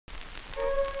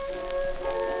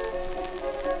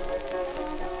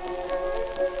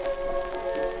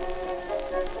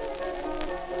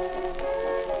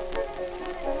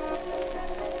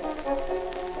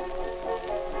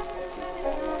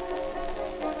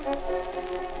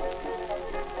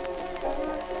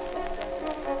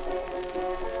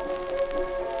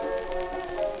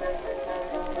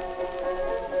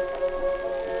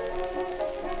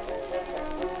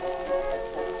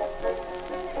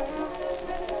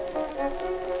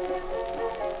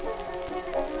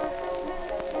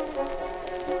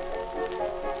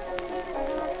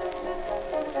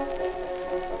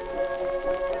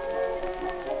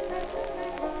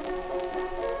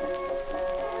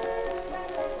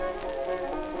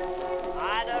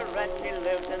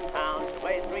lives in town. She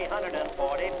weighs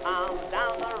 340 pounds.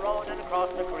 Down the road and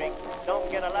across the creek. Don't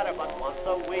get a letter but once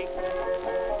a week.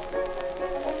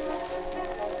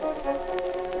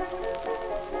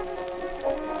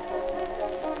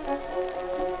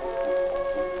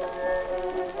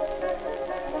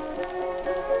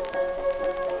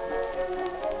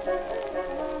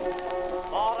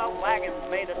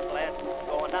 Made a sled,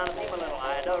 going down to see my little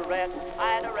Ida Red.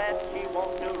 Ida Red, she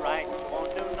won't do right, she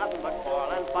won't do nothing but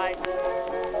quarrel and fight.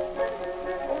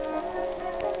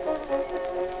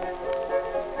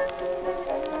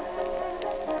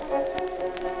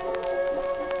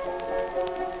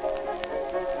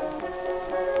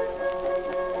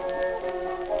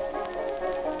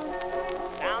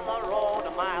 Down the road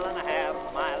a mile and a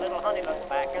half, my little honey looks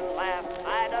back and laughs.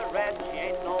 Ida Red, she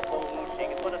ain't no fool, she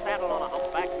can put a saddle on a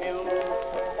humpback mule.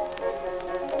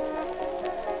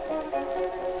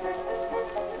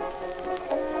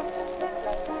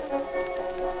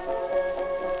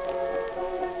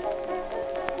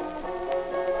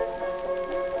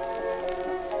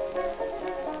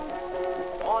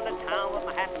 Going to town with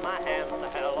my hat in my hand.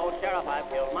 Hello, Sheriff, I've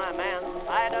killed my man.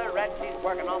 Ida Red, she's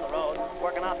working on the road,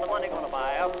 working out the money, gonna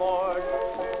buy a Ford.